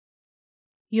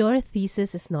Your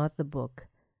thesis is not the book.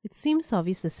 It seems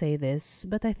obvious to say this,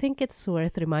 but I think it's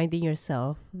worth reminding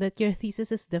yourself that your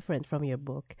thesis is different from your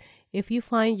book. If you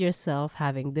find yourself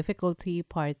having difficulty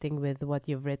parting with what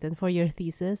you've written for your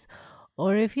thesis,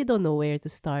 or if you don't know where to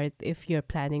start if you're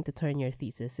planning to turn your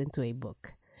thesis into a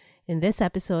book. In this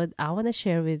episode, I want to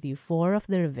share with you 4 of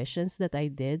the revisions that I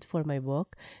did for my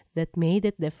book that made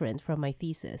it different from my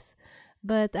thesis.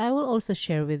 But I will also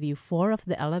share with you 4 of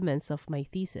the elements of my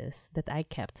thesis that I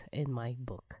kept in my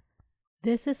book.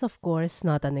 This is, of course,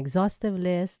 not an exhaustive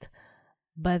list,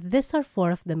 but these are 4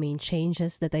 of the main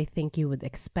changes that I think you would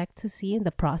expect to see in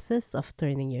the process of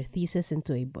turning your thesis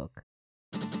into a book.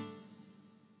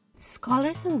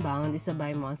 Scholars Unbound is a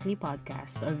bi-monthly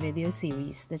podcast or video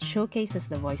series that showcases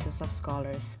the voices of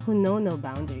scholars who know no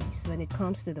boundaries when it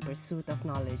comes to the pursuit of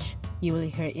knowledge. You will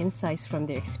hear insights from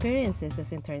their experiences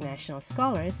as international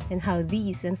scholars and how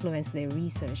these influence their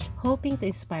research, hoping to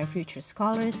inspire future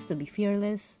scholars to be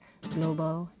fearless,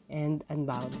 global, and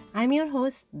unbound. I'm your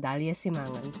host, Dalia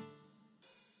Simangan.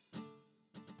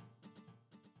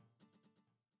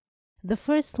 The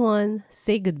first one,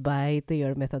 say goodbye to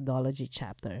your methodology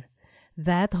chapter.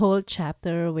 That whole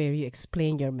chapter where you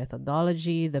explain your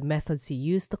methodology, the methods you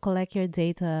use to collect your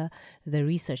data, the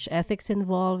research ethics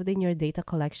involved in your data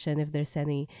collection, if there's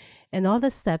any, and all the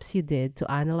steps you did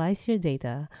to analyze your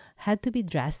data had to be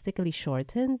drastically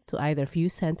shortened to either few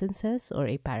sentences or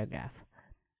a paragraph.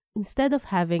 Instead of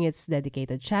having its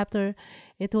dedicated chapter,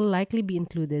 it will likely be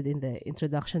included in the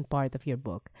introduction part of your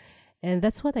book. And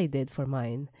that's what I did for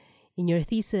mine. In your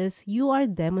thesis, you are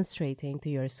demonstrating to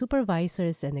your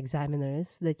supervisors and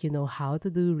examiners that you know how to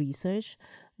do research,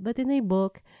 but in a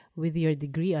book, with your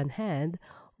degree on hand,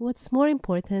 what's more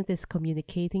important is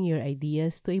communicating your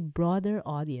ideas to a broader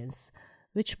audience,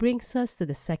 which brings us to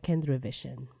the second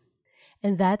revision.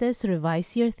 And that is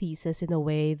revise your thesis in a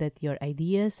way that your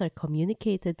ideas are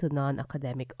communicated to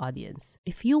non-academic audience.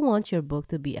 If you want your book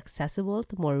to be accessible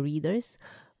to more readers,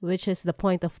 which is the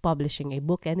point of publishing a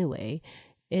book anyway,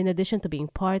 in addition to being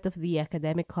part of the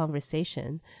academic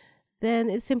conversation, then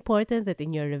it's important that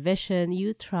in your revision,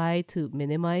 you try to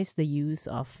minimize the use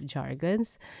of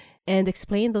jargons and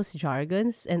explain those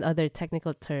jargons and other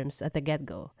technical terms at the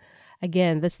get-go.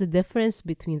 Again, that's the difference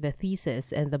between the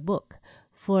thesis and the book.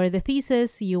 For the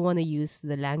thesis, you want to use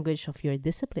the language of your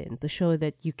discipline to show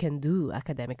that you can do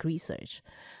academic research.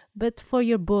 But for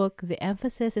your book, the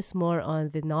emphasis is more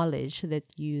on the knowledge that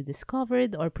you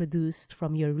discovered or produced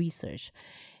from your research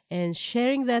and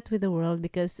sharing that with the world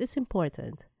because it's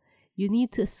important. You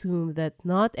need to assume that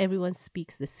not everyone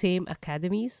speaks the same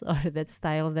academies or that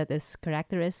style that is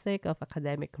characteristic of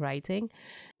academic writing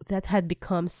that had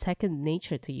become second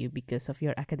nature to you because of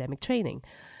your academic training.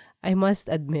 I must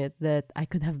admit that I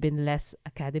could have been less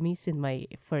academies in my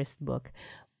first book.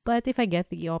 But if I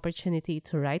get the opportunity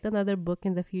to write another book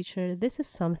in the future, this is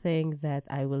something that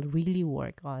I will really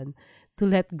work on to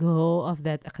let go of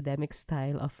that academic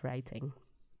style of writing.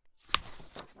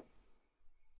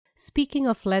 Speaking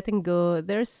of letting go,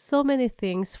 there's so many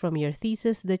things from your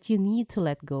thesis that you need to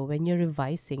let go when you're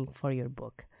revising for your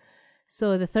book.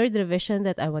 So the third revision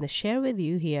that I want to share with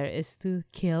you here is to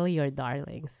kill your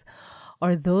darlings,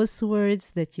 or those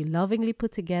words that you lovingly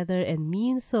put together and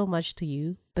mean so much to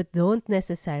you, but don't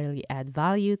necessarily add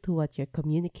value to what you're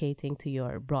communicating to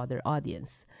your broader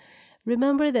audience.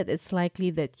 Remember that it's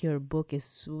likely that your book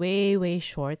is way, way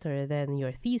shorter than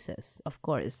your thesis. Of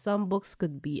course, some books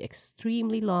could be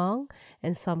extremely long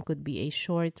and some could be a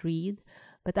short read,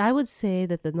 but I would say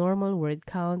that the normal word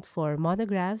count for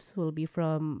monographs will be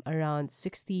from around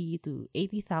 60 to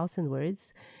 80,000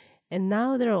 words. And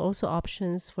now there are also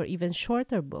options for even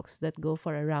shorter books that go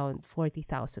for around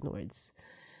 40,000 words.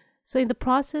 So in the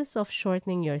process of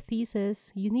shortening your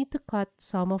thesis, you need to cut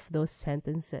some of those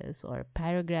sentences or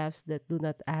paragraphs that do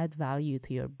not add value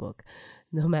to your book,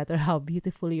 no matter how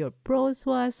beautiful your prose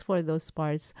was for those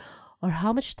parts or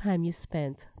how much time you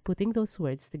spent putting those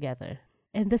words together.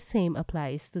 And the same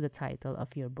applies to the title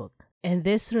of your book. And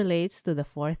this relates to the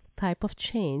fourth type of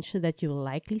change that you will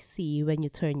likely see when you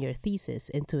turn your thesis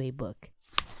into a book.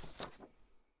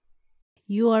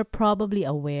 You are probably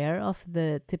aware of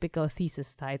the typical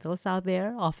thesis titles out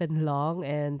there, often long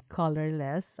and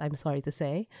colorless, I'm sorry to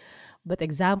say. But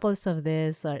examples of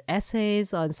this are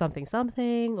essays on something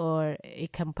something or a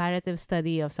comparative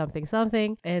study of something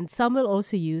something. And some will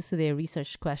also use their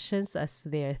research questions as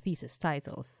their thesis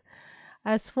titles.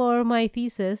 As for my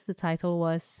thesis, the title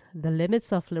was The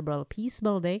Limits of Liberal Peace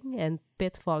Building and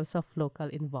Pitfalls of Local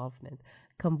Involvement,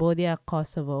 Cambodia,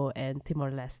 Kosovo, and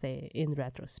Timor-Leste in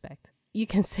retrospect. You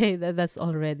can say that that's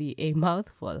already a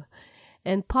mouthful.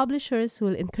 And publishers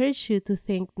will encourage you to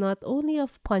think not only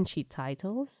of punchy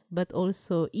titles, but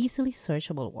also easily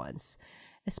searchable ones,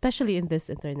 especially in this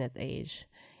internet age.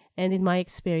 And in my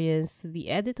experience, the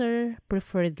editor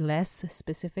preferred less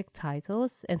specific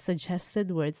titles and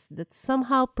suggested words that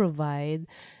somehow provide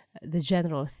the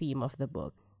general theme of the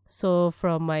book. So,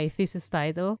 from my thesis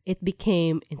title, it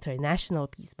became International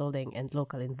Peacebuilding and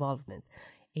Local Involvement,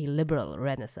 a Liberal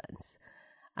Renaissance.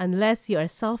 Unless you are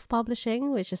self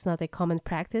publishing, which is not a common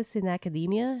practice in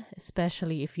academia,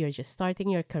 especially if you're just starting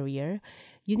your career,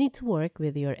 you need to work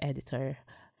with your editor.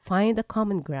 Find a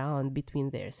common ground between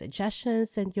their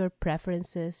suggestions and your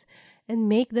preferences, and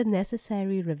make the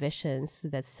necessary revisions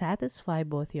that satisfy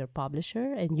both your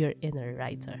publisher and your inner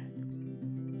writer.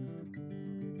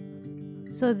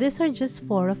 So these are just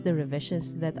 4 of the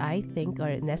revisions that I think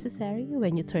are necessary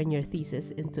when you turn your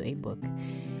thesis into a book.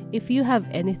 If you have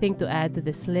anything to add to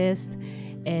this list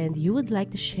and you would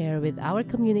like to share with our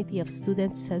community of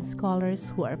students and scholars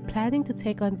who are planning to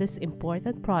take on this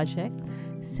important project,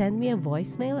 send me a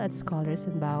voicemail at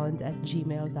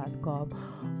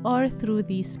scholarsunbound@gmail.com or through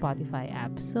the Spotify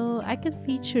app so I can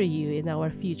feature you in our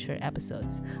future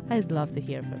episodes. I'd love to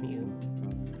hear from you.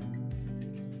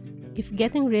 If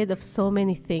getting rid of so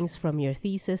many things from your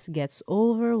thesis gets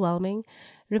overwhelming,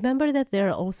 remember that there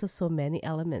are also so many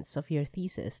elements of your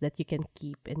thesis that you can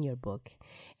keep in your book.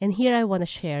 And here I want to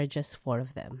share just 4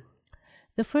 of them.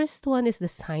 The first one is the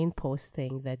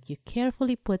signposting that you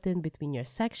carefully put in between your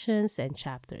sections and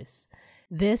chapters.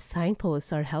 These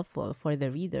signposts are helpful for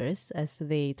the readers as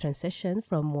they transition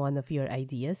from one of your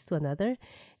ideas to another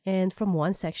and from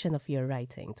one section of your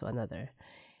writing to another.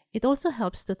 It also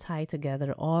helps to tie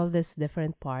together all these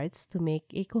different parts to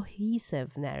make a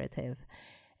cohesive narrative.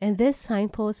 And these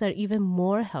signposts are even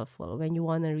more helpful when you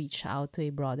want to reach out to a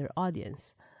broader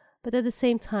audience. But at the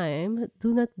same time,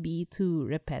 do not be too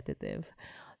repetitive.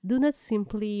 Do not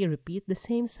simply repeat the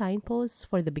same signposts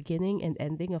for the beginning and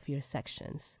ending of your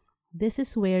sections. This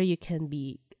is where you can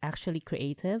be actually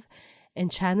creative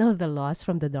and channel the loss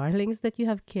from the darlings that you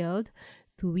have killed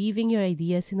to weaving your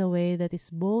ideas in a way that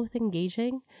is both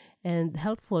engaging and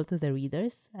helpful to the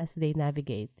readers as they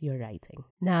navigate your writing.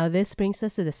 Now, this brings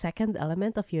us to the second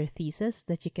element of your thesis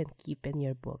that you can keep in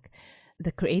your book: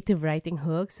 the creative writing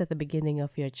hooks at the beginning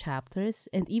of your chapters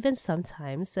and even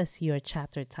sometimes as your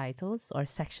chapter titles or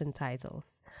section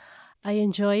titles. I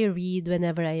enjoy a read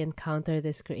whenever I encounter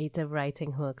these creative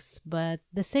writing hooks, but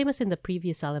the same as in the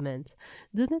previous element,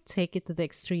 do not take it to the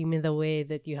extreme in the way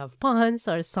that you have puns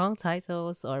or song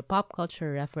titles or pop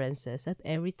culture references at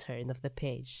every turn of the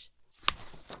page.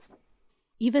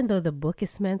 Even though the book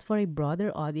is meant for a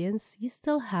broader audience, you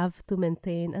still have to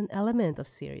maintain an element of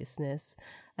seriousness,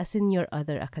 as in your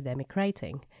other academic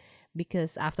writing,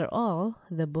 because after all,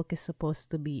 the book is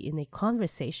supposed to be in a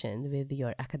conversation with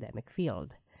your academic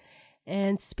field.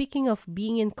 And speaking of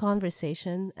being in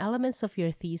conversation, elements of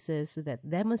your thesis that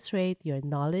demonstrate your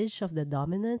knowledge of the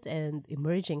dominant and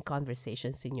emerging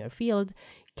conversations in your field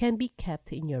can be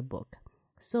kept in your book.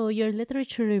 So your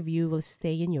literature review will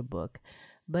stay in your book,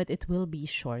 but it will be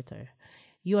shorter.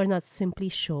 You are not simply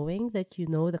showing that you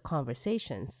know the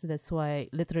conversations. That's why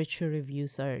literature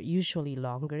reviews are usually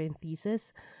longer in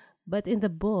thesis. But in the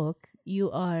book,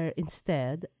 you are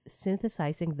instead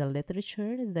synthesizing the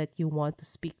literature that you want to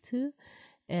speak to,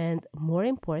 and more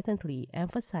importantly,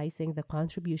 emphasizing the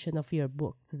contribution of your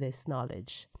book to this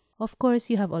knowledge. Of course,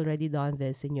 you have already done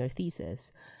this in your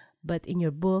thesis, but in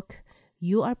your book,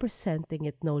 you are presenting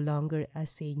it no longer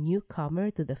as a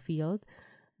newcomer to the field,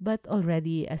 but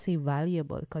already as a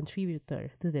valuable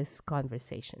contributor to these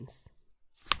conversations.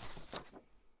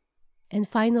 And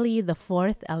finally, the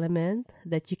 4th element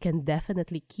that you can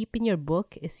definitely keep in your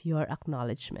book is your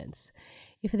acknowledgments.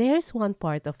 If there's one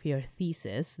part of your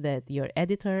thesis that your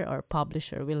editor or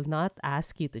publisher will not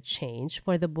ask you to change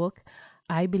for the book,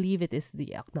 I believe it is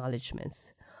the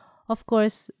acknowledgments. Of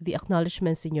course, the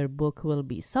acknowledgments in your book will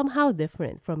be somehow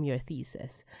different from your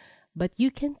thesis, but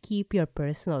you can keep your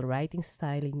personal writing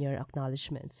style in your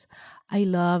acknowledgments. I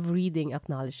love reading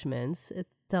acknowledgments. It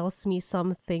tells me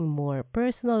something more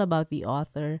personal about the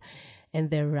author and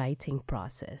their writing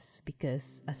process,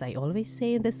 because as I always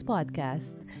say in this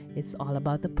podcast, it's all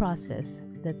about the process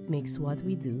that makes what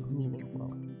we do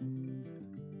meaningful.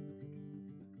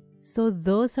 So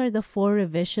those are the 4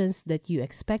 revisions that you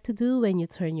expect to do when you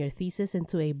turn your thesis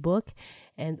into a book,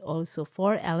 and also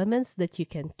 4 elements that you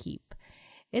can keep.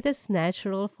 It is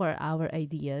natural for our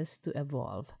ideas to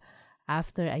evolve.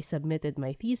 After I submitted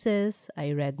my thesis,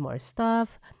 I read more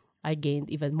stuff, I gained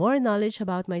even more knowledge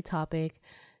about my topic.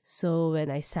 So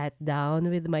when I sat down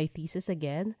with my thesis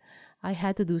again, I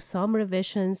had to do some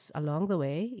revisions along the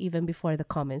way, even before the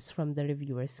comments from the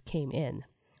reviewers came in.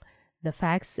 The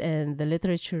facts and the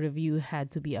literature review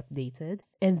had to be updated.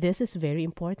 And this is very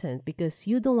important because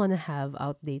you don't want to have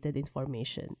outdated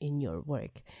information in your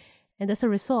work. And as a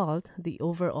result, the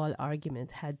overall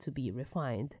argument had to be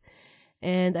refined.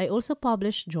 And I also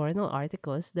published journal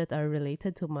articles that are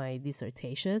related to my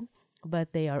dissertation,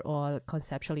 but they are all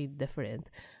conceptually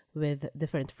different with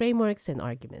different frameworks and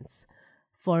arguments.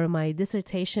 For my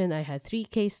dissertation, I had 3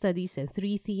 case studies and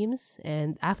 3 themes.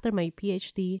 And after my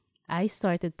PhD, I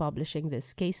started publishing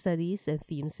these case studies and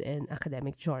themes in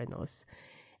academic journals.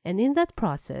 And in that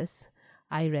process,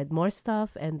 I read more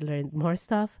stuff and learned more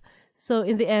stuff. So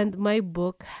in the end, my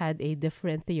book had a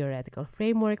different theoretical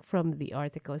framework from the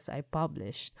articles I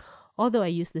published, although I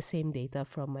used the same data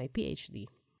from my PhD.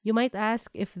 You might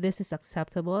ask if this is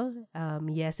acceptable.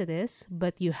 Yes, it is,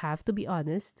 but you have to be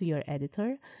honest to your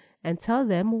editor and tell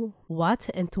them what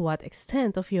and to what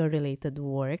extent of your related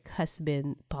work has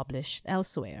been published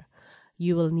elsewhere.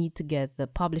 You will need to get the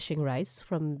publishing rights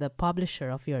from the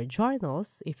publisher of your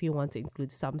journals if you want to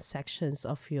include some sections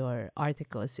of your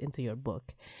articles into your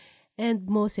book. And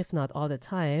most, if not all the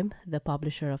time, the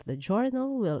publisher of the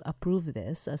journal will approve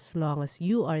this as long as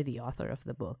you are the author of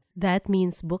the book. That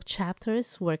means book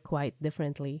chapters work quite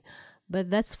differently,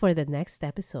 but that's for the next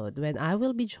episode when I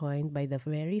will be joined by the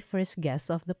very first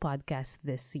guest of the podcast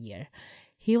this year.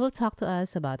 He will talk to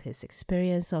us about his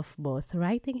experience of both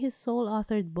writing his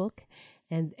sole-authored book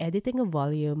and editing a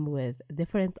volume with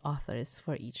different authors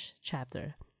for each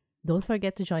chapter. Don't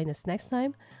forget to join us next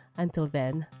time. Until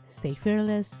then, stay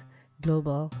fearless,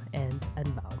 global, and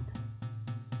unbound.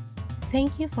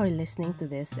 Thank you for listening to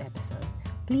this episode.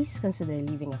 Please consider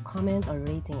leaving a comment or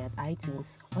rating at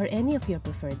iTunes or any of your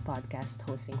preferred podcast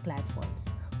hosting platforms.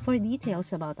 For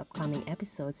details about upcoming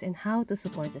episodes and how to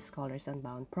support the Scholars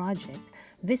Unbound project,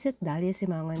 visit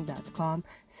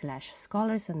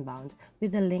daliasimangan.com/scholars unbound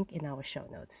with the link in our show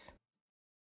notes.